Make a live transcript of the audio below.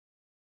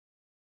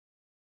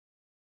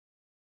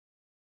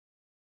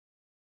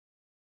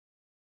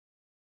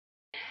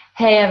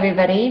Hey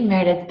everybody,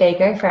 Meredith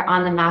Baker for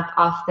On the Map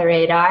Off the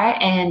Radar,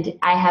 and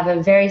I have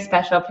a very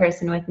special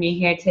person with me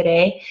here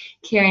today,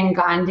 Kieran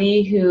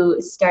Gandhi, who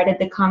started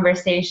the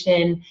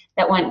conversation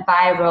that went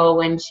viral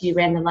when she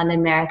ran the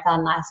London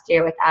Marathon last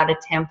year without a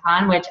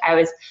tampon, which I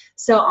was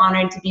so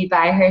honored to be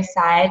by her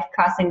side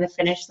crossing the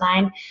finish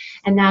line.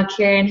 And now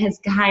Kieran has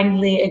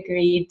kindly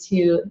agreed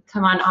to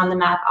come on the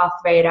Map Off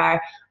the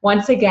Radar,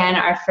 once again,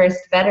 our first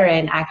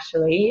veteran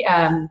actually,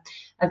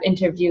 of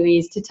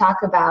interviewees to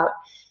talk about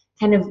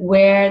kind of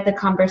where the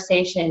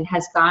conversation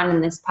has gone in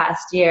this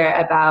past year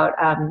about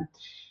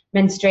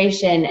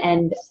menstruation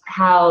and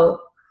how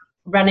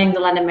running the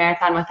London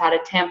Marathon without a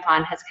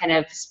tampon has kind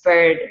of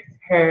spurred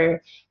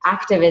her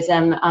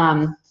activism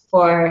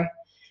for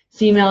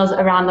females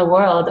around the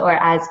world, or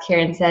as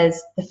Kieran says,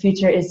 the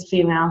future is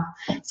female.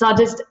 So I'll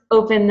just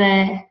open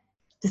the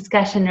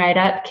discussion right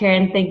up.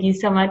 Kieran, thank you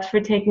so much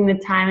for taking the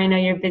time. I know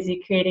you're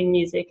busy creating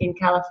music in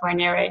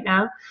California right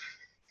now.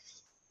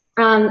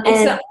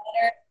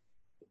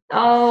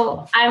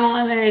 Oh, I'm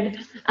honored.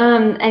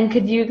 And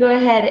could you go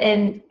ahead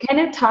and kind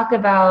of talk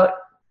about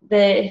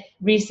the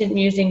recent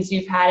musings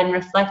you've had and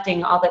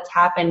reflecting all that's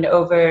happened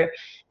over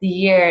the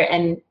year,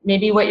 and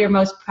maybe what you're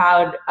most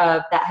proud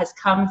of that has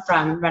come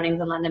from running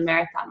the London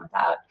Marathon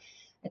without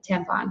a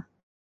tampon?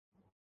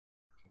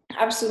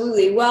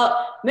 Absolutely.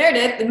 Well,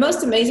 Meredith, the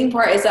most amazing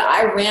part is that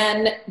I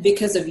ran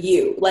because of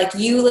you. Like,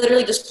 you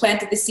literally just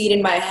planted the seed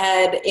in my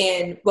head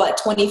in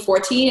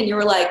 2014, and you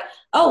were like,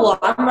 oh, well,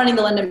 I'm running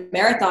the London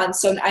Marathon.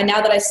 So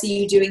now that I see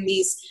you doing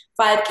these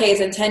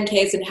 5Ks and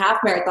 10Ks and half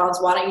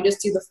marathons, why don't you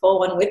just do the full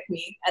one with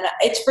me? And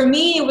for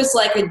me, it was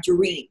like a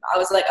dream. I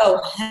was like,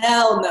 oh,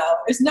 hell no.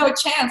 There's no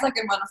chance I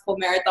can run a full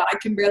marathon. I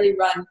can barely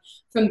run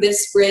from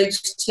this bridge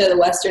to the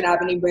Western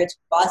Avenue Bridge,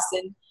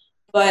 Boston.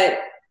 But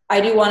I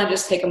do want to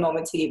just take a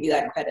moment to give you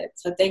that credit.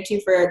 So thank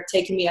you for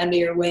taking me under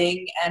your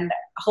wing and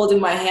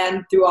holding my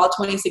hand through all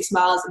 26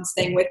 miles and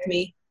staying with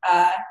me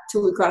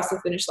till we crossed the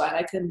finish line.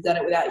 I couldn't have done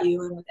it without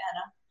you and with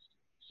Anna.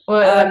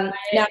 Well,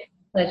 now,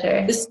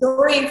 pleasure. The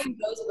story for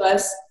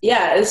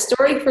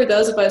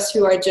those of us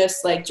who are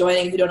just like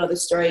joining, who don't know the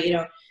story,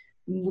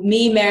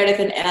 me, Meredith,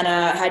 and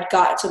Anna had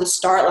got to the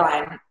start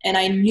line, and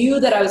I knew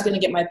that I was going to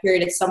get my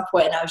period at some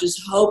point, and I was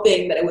just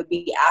hoping that it would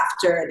be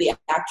after the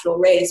actual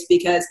race,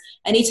 because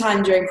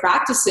anytime during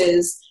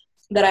practices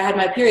that I had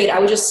my period, I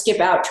would just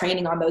skip out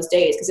training on those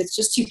days because it's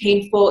just too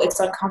painful. It's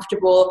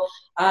uncomfortable.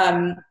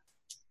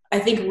 I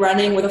think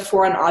running with a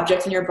foreign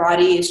object in your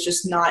body is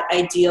just not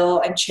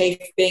ideal, and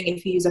chafing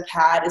if you use a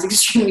pad is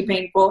extremely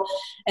painful.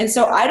 And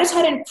so I just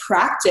hadn't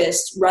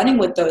practiced running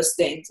with those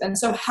things. And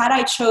so had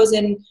I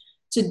chosen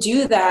to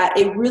do that,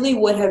 it really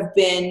would have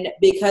been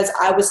because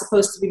I was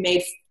supposed to be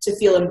made to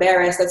feel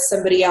embarrassed that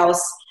somebody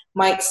else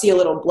might see a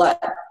little blood.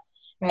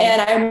 Right.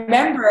 And I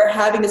remember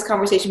having this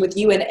conversation with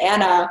you and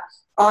Anna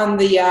on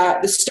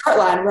the start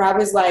line, where I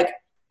was like,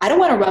 I don't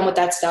want to run with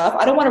that stuff.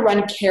 I don't want to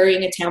run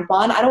carrying a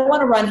tampon. I don't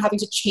want to run having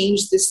to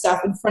change this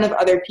stuff in front of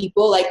other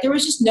people. Like, there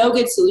was just no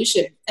good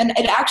solution. And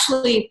it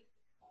actually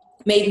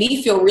made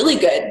me feel really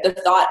good, the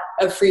thought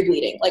of free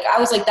bleeding. Like, I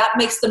was like, that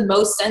makes the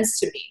most sense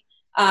to me.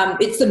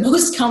 It's the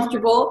most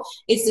comfortable,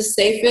 it's the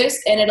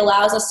safest, and it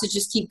allows us to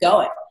just keep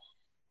going.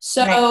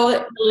 So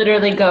right.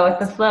 Literally go with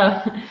the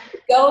flow.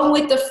 Going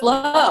with the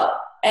flow.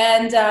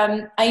 And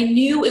I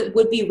knew it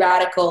would be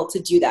radical to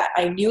do that.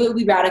 I knew it would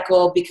be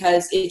radical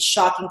because it's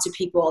shocking to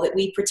people that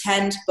we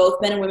pretend,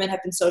 both men and women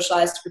have been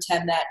socialized to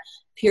pretend that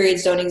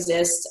periods don't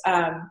exist.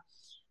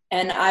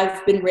 And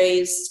I've been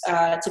raised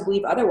to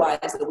believe otherwise,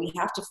 that we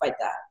have to fight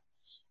that.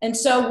 And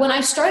so when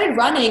I started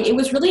running, it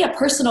was really a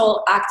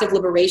personal act of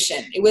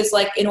liberation. It was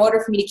like, in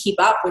order for me to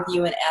keep up with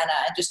you and Anna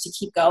and just to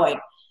keep going.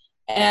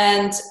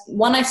 And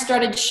when I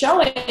started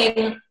showing,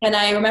 and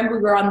I remember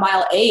we were on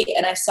mile 8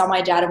 and I saw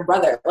my dad and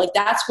brother, like,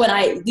 that's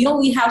when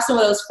we have some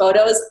of those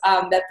photos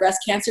that breast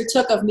cancer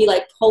took of me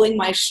like pulling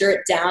my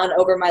shirt down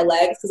over my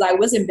legs because I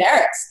was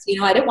embarrassed.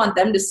 I didn't want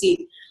them to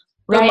see.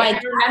 Right. I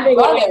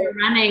remember when we were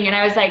running and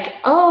I was like,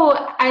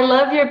 oh, I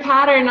love your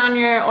pattern on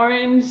your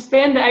orange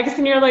spandex.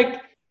 And you're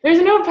like,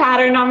 there's no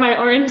pattern on my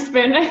orange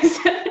spandex.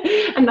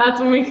 And that's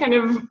when we kind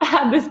of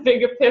had this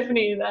big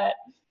epiphany that,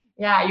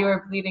 yeah, you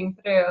were bleeding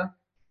through.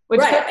 Which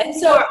right. And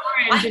so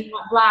orange and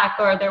not black,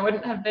 or there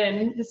wouldn't have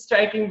been the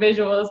striking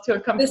visuals to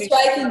accompany. The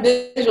striking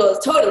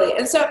visuals, totally.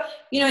 And so,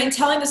 in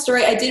telling the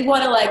story, I did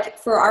want to,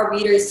 for our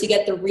readers to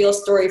get the real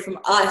story from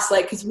us,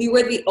 because we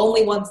were the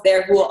only ones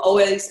there who will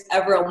always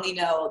ever only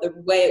know the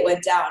way it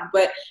went down.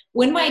 But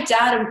when my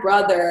dad and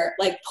brother,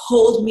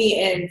 pulled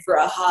me in for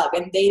a hug,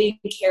 and they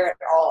didn't care at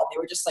all, they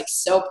were just,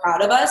 so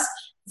proud of us,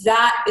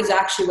 that is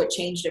actually what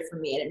changed it for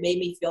me, and it made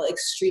me feel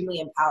extremely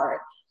empowered.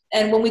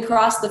 And when we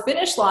crossed the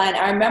finish line,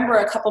 I remember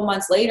a couple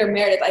months later,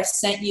 Meredith, I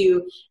sent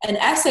you an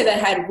essay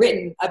that I had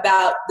written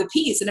about the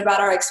piece and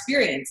about our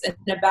experience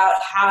and about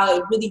how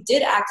it really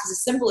did act as a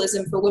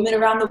symbolism for women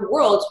around the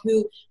world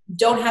who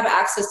don't have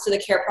access to the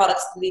care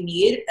products that they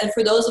need. And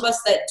for those of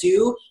us that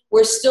do,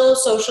 we're still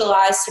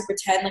socialized to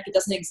pretend like it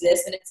doesn't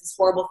exist and it's this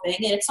horrible thing.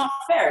 And it's not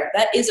fair.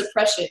 That is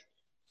oppression.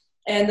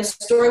 And the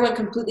story went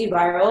completely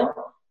viral.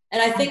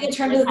 And I think in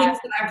terms of the things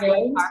that I've a very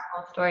learned,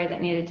 powerful story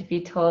that needed to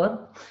be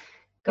told.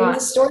 it was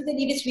a story that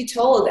needed to be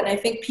told, and I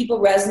think people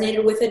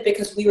resonated with it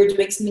because we were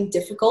doing something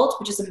difficult,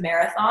 which is a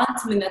marathon,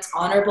 something that's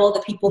honorable,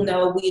 that people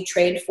know we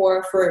trained for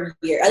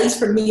a year. At least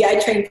for me, I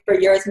trained for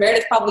years.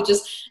 Meredith probably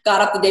just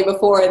got up the day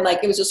before and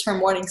like it was just her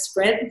morning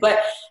sprint, but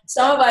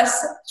some of us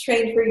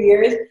trained for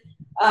years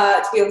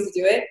to be able to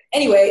do it.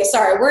 Anyway,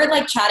 sorry, we're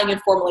like chatting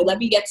informally. Let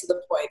me get to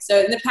the point. So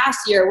in the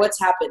past year, what's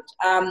happened?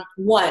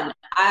 One,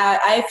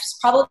 I've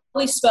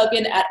probably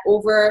spoken at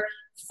over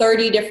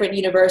 30 different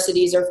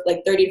universities, or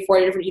like 30 to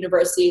 40 different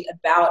universities,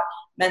 about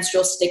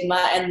menstrual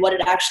stigma and what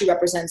it actually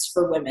represents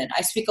for women.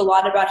 I speak a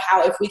lot about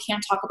how if we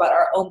can't talk about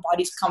our own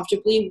bodies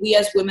comfortably, we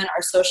as women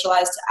are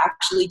socialized to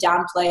actually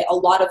downplay a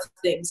lot of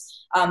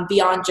things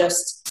beyond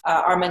just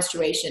our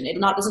menstruation. It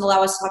doesn't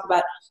allow us to talk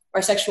about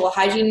our sexual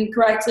hygiene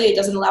correctly. It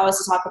doesn't allow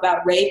us to talk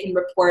about rape and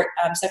report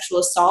sexual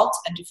assault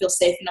and to feel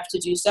safe enough to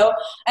do so.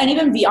 And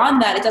even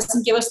beyond that, it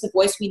doesn't give us the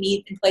voice we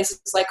need in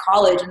places like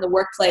college and the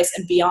workplace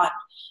and beyond.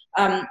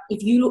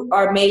 If you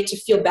are made to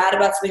feel bad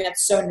about something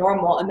that's so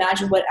normal,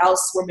 imagine what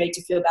else we're made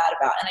to feel bad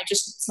about. And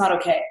it's not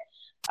okay.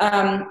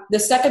 The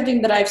second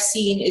thing that I've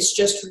seen is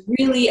just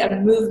really a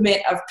movement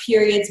of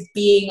periods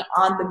being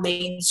on the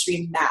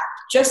mainstream map.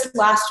 Just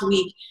last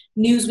week,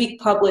 Newsweek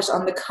published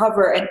on the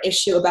cover an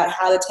issue about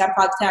how the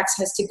tampon tax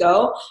has to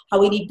go, how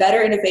we need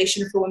better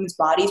innovation for women's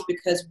bodies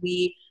because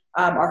we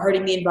are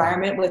hurting the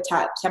environment with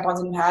tampons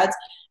and pads,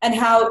 and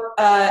how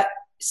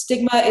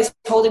stigma is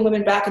holding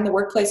women back in the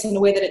workplace in a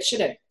way that it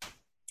shouldn't.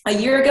 A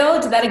year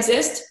ago, did that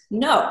exist?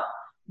 No.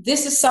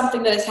 This is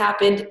something that has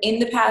happened in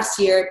the past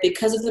year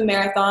because of the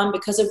marathon,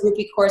 because of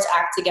Rupi Kaur's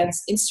act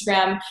against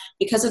Instagram,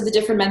 because of the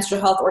different menstrual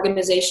health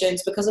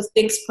organizations, because of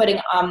Thinks putting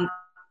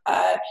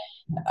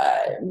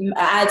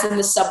ads in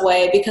the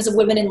subway, because of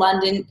women in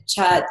London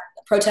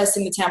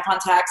protesting the tampon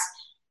tax.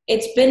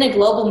 It's been a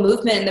global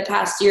movement in the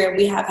past year, and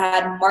we have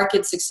had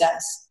market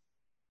success.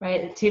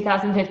 Right.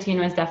 2015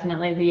 was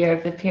definitely the year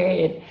of the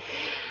period,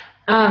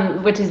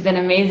 which has been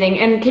amazing.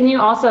 And can you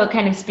also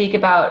kind of speak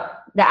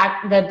about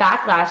the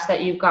backlash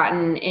that you've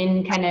gotten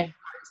in kind of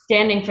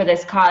standing for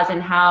this cause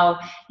and how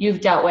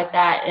you've dealt with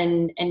that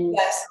and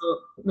yes.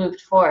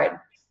 moved forward?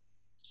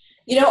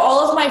 You know, all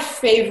of my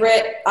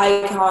favorite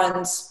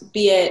icons,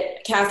 be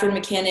it Catherine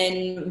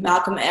McKinnon,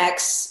 Malcolm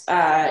X,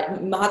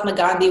 Mahatma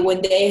Gandhi,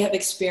 when they have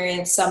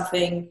experienced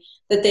something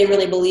that they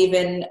really believe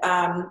in,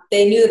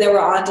 they knew they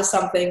were onto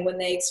something when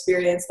they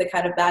experienced the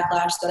kind of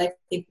backlash that I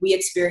think we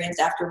experienced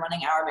after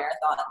running our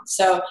marathon.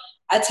 So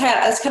that's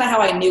kind of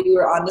how I knew we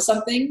were onto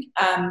something.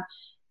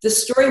 The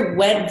story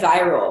went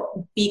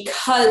viral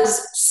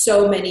because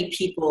so many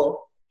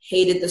people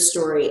hated the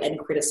story and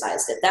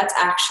criticized it. That's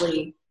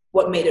actually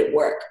what made it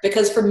work.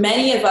 Because for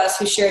many of us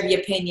who share the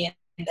opinion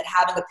that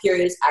having a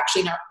period is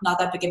actually not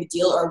that big of a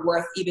deal or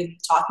worth even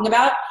talking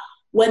about,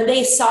 when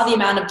they saw the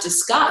amount of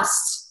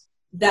disgust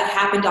that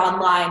happened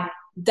online,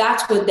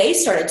 that's when they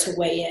started to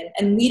weigh in,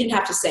 and we didn't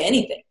have to say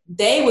anything.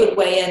 They would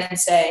weigh in and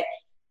say,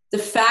 the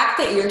fact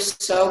that you're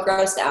so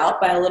grossed out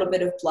by a little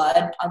bit of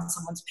blood on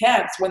someone's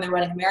pants when they're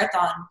running a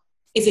marathon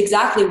is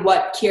exactly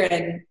what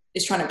Kieran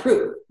is trying to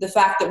prove. The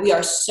fact that we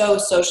are so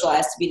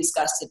socialized to be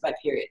disgusted by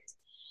periods.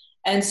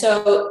 And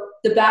so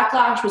the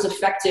backlash was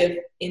effective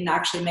in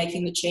actually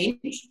making the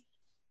change.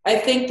 I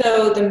think,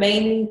 though, the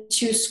main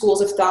two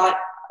schools of thought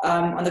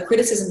on the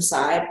criticism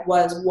side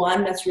was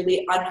one that's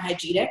really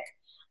unhygienic,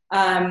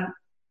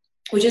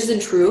 which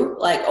isn't true.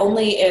 Like,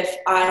 only if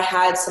I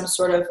had some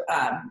sort of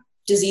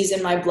disease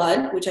in my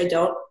blood, which I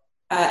don't,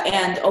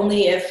 and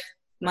only if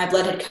my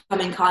blood had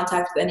come in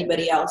contact with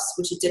anybody else,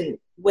 which it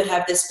didn't, would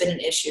have this been an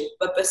issue.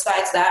 But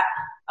besides that,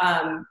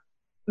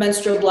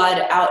 menstrual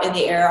blood out in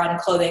the air on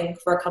clothing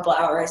for a couple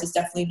hours is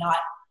definitely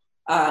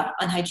not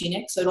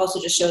unhygienic. So it also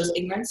just shows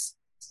ignorance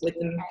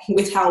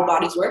with how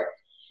bodies work.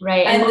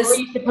 Right. And what were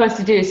you supposed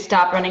to do?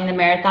 Stop running the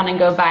marathon and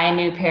go buy a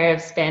new pair of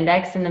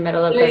spandex in the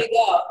middle of There you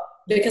go.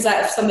 Because I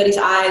have somebody's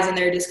eyes and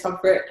their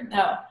discomfort.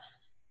 No.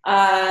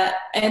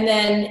 And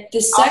then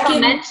the second... Also,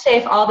 men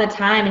shave all the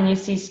time, and you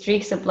see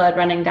streaks of blood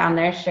running down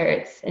their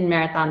shirts in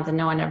marathons, and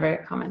no one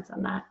ever comments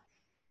on that.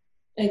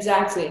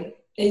 Exactly.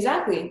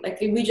 Like,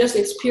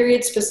 it's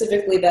periods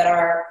specifically that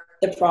are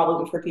the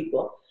problem for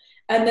people.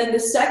 And then the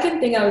second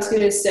thing I was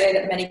going to say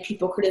that many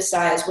people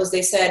criticized was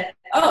they said,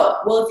 oh,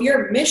 well, if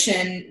your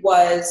mission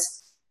was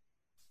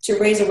to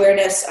raise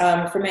awareness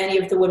for many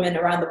of the women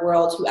around the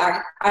world who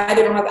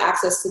either don't have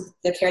access to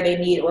the care they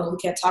need or who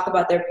can't talk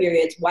about their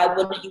periods, why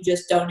wouldn't you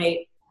just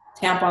donate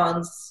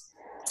tampons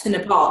to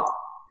Nepal?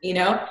 You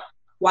know,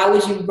 why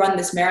would you run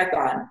this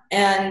marathon?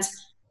 And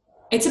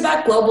it's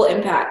about global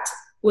impact.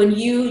 When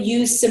you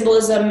use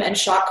symbolism and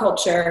shock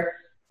culture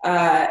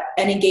and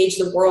engage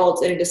the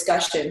world in a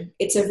discussion,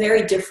 it's a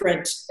very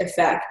different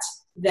effect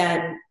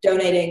than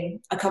donating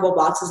a couple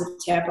boxes of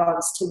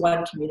tampons to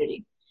one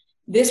community.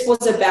 This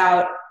was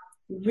about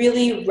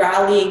really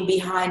rallying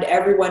behind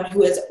everyone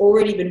who has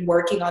already been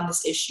working on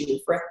this issue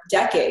for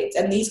decades.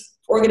 And these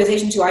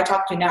organizations who I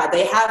talk to now,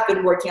 they have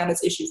been working on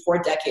this issue for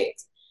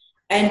decades.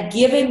 and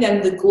giving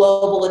them the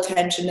global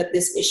attention that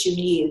this issue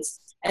needs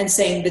and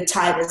saying the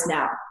time is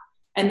now.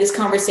 And this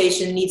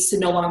conversation needs to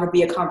no longer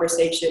be a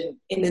conversation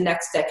in the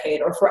next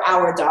decade or for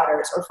our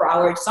daughters or for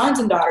our sons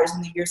and daughters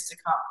in the years to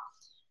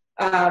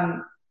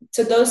come.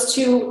 So those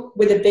two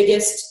were the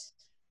biggest,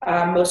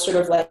 most sort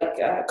of like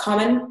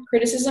common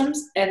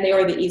criticisms, and they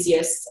were the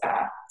easiest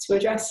to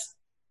address.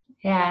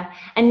 Yeah.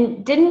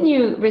 And didn't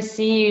you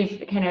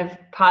receive kind of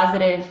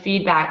positive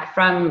feedback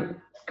from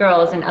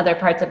girls in other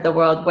parts of the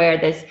world where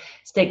this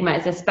stigma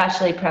is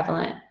especially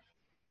prevalent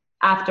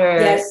after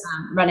Yes.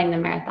 running the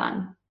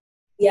marathon?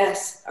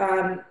 Yes.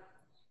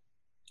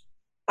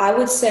 I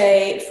would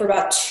say for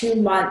about 2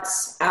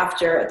 months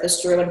after the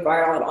story went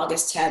viral on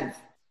August 10th,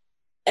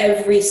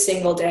 every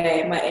single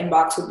day my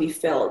inbox would be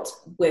filled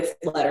with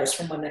letters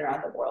from women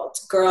around the world.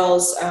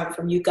 Girls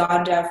from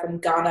Uganda, from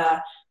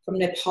Ghana, from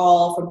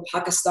Nepal, from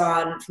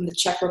Pakistan, from the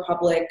Czech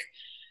Republic.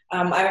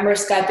 I remember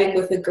Skyping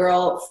with a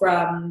girl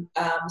from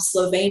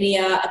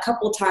Slovenia a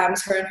couple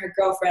times, her and her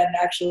girlfriend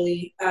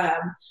actually.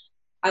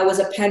 I was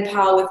a pen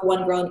pal with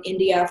one girl in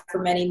India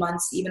for many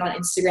months, even on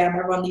Instagram.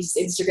 Everyone uses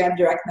Instagram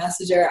direct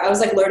messenger. I was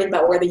like learning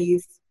about where the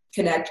youth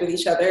connect with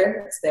each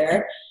other. It's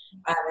there,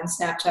 and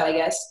Snapchat, I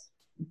guess.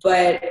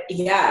 But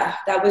yeah,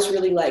 that was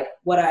really like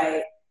what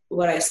I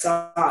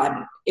saw.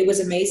 And it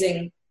was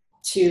amazing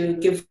to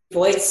give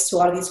voice to a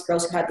lot of these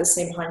girls who had the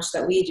same hunch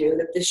that we do,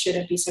 that this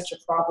shouldn't be such a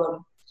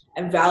problem,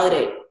 and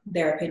validate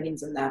their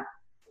opinions in that.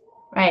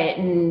 Right.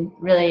 And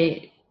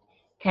really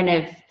kind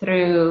of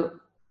through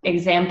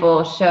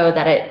example show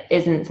that it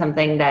isn't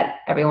something that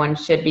everyone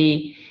should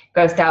be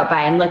grossed out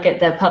by, and look at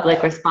the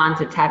public response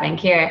it's having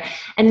here.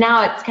 And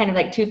now it's kind of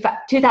like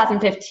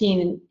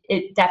 2015,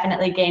 it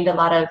definitely gained a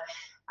lot of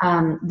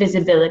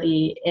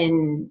visibility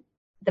in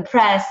the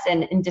press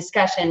and in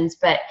discussions,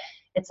 but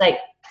it's like,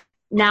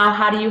 now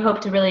how do you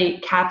hope to really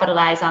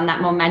capitalize on that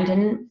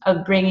momentum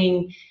of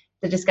bringing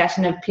the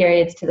discussion of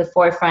periods to the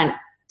forefront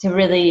to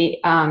really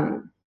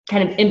kind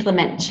of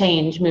implement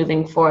change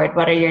moving forward?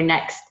 What are your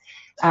next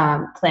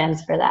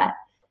plans for that?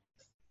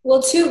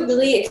 Well, two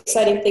really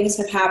exciting things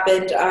have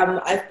happened.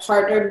 I've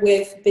partnered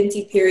with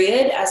Binti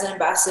Period as an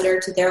ambassador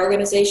to their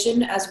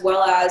organization, as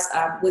well as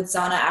with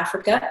Zana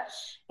Africa.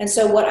 And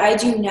so what I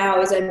do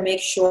now is I make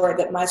sure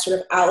that my sort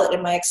of outlet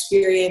and my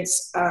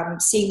experience,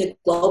 seeing the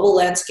global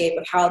landscape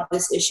of how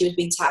this issue is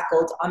being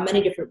tackled on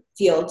many different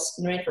fields,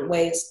 in many different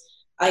ways,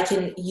 I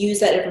can use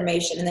that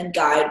information and then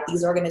guide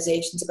these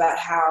organizations about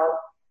how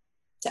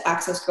to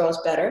access girls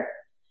better.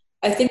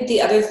 I think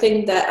the other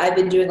thing that I've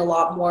been doing a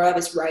lot more of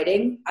is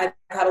writing. I've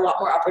had a lot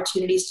more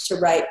opportunities to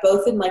write,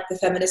 both in like the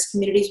feminist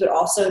communities, but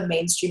also in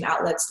mainstream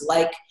outlets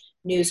like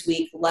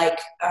Newsweek, like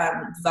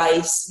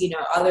Vice,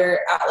 other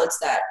outlets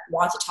that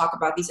want to talk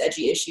about these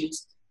edgy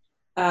issues.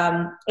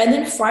 And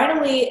then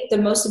finally, the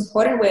most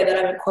important way that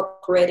I'm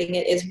incorporating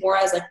it is more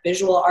as like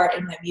visual art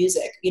in my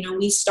music.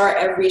 We start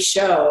every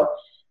show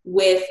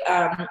with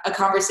a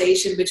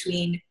conversation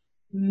between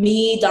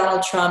me,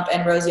 Donald Trump,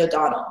 and Rosie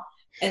O'Donnell.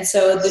 And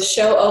so the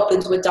show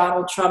opens with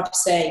Donald Trump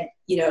saying,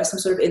 some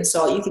sort of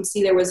insult. You can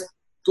see there was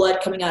blood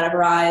coming out of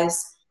her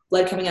eyes,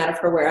 blood coming out of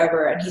her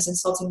wherever, and he's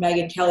insulting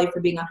Megyn Kelly for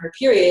being on her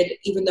period,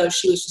 even though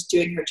she was just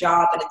doing her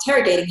job and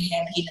interrogating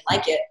him. He didn't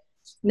like it.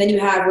 And then you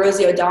have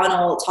Rosie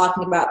O'Donnell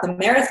talking about the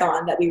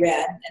marathon that we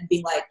ran and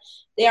being like,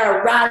 they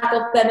are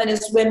radical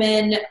feminist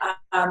women.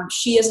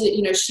 She is,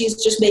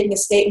 she's just making a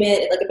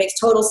statement. Like, it makes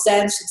total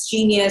sense. It's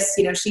genius.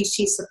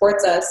 She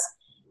supports us.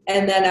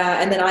 And then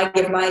I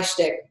give my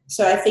shtick.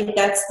 So I think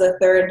that's the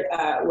third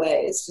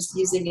way, is just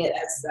using it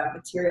as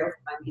material for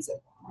my music.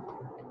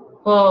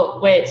 Well,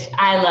 which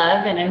I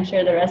love, and I'm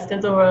sure the rest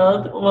of the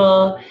world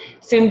will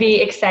soon be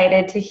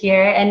excited to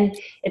hear. And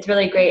it's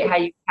really great how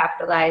you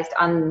capitalized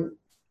on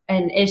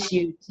an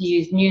issue to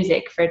use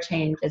music for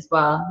change as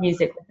well,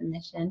 music with a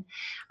mission.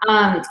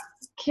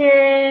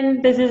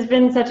 Kieran, this has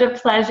been such a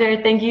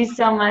pleasure. Thank you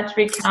so much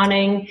for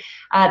recounting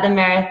the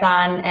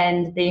marathon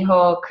and the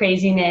whole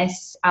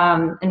craziness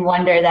and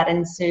wonder that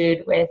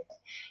ensued with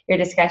your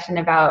discussion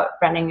about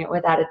running it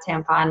without a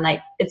tampon.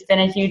 Like, it's been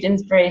a huge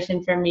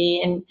inspiration for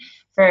me and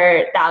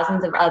for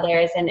thousands of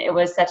others, and it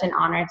was such an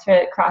honor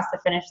to cross the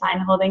finish line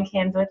holding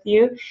hands with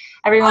you.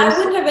 I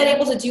wouldn't have been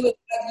able to do it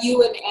if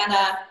you and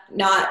Anna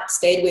not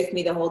stayed with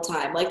me the whole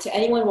time. Like, to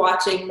anyone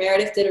watching,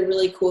 Meredith did a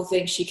really cool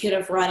thing. She could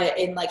have run it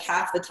in like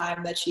half the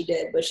time that she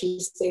did, but she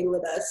stayed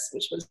with us,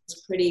 which was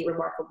pretty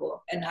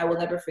remarkable, and I will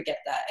never forget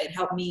that. It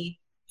helped me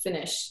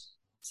finish,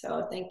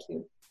 so thank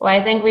you. Well,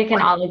 I think we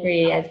can all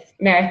agree as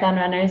marathon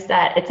runners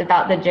that it's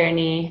about the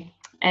journey,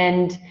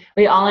 and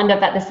we all end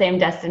up at the same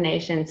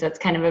destination. So it's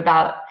kind of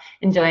about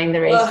enjoying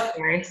the race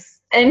course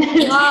and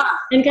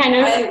and kind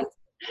of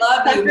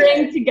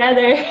suffering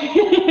together.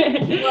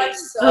 You are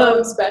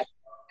so special.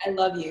 I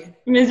love you.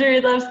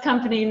 Misery loves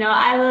company. No,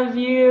 I love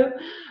you.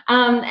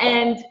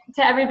 And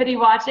to everybody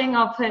watching,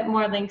 I'll put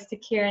more links to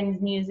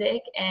Kieran's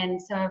music and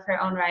some of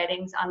her own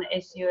writings on the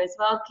issue as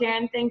well.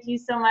 Kieran, thank you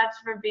so much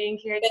for being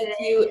here today.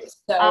 Thank you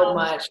so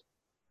much.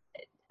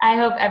 I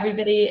hope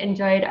everybody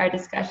enjoyed our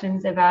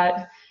discussions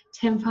about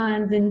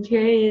tampons and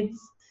periods.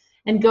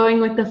 and going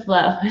with the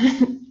flow.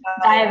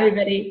 Bye,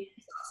 everybody.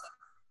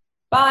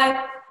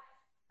 Bye.